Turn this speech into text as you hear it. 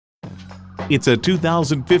It's a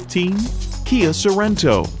 2015 Kia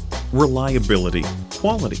Sorento. Reliability,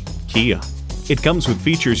 quality, Kia. It comes with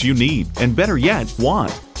features you need and, better yet,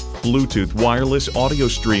 want. Bluetooth wireless audio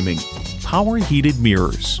streaming, power heated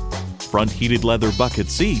mirrors, front heated leather bucket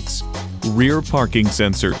seats, rear parking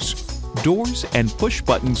sensors, doors and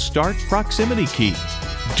push-button start proximity key,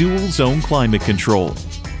 dual zone climate control,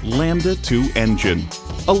 Lambda 2 engine,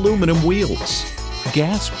 aluminum wheels,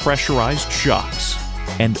 gas pressurized shocks,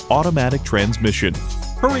 and automatic transmission.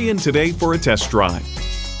 Hurry in today for a test drive.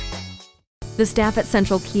 The staff at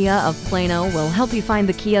Central Kia of Plano will help you find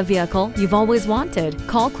the Kia vehicle you've always wanted.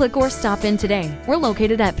 Call, click, or stop in today. We're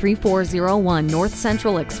located at 3401 North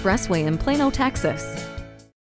Central Expressway in Plano, Texas.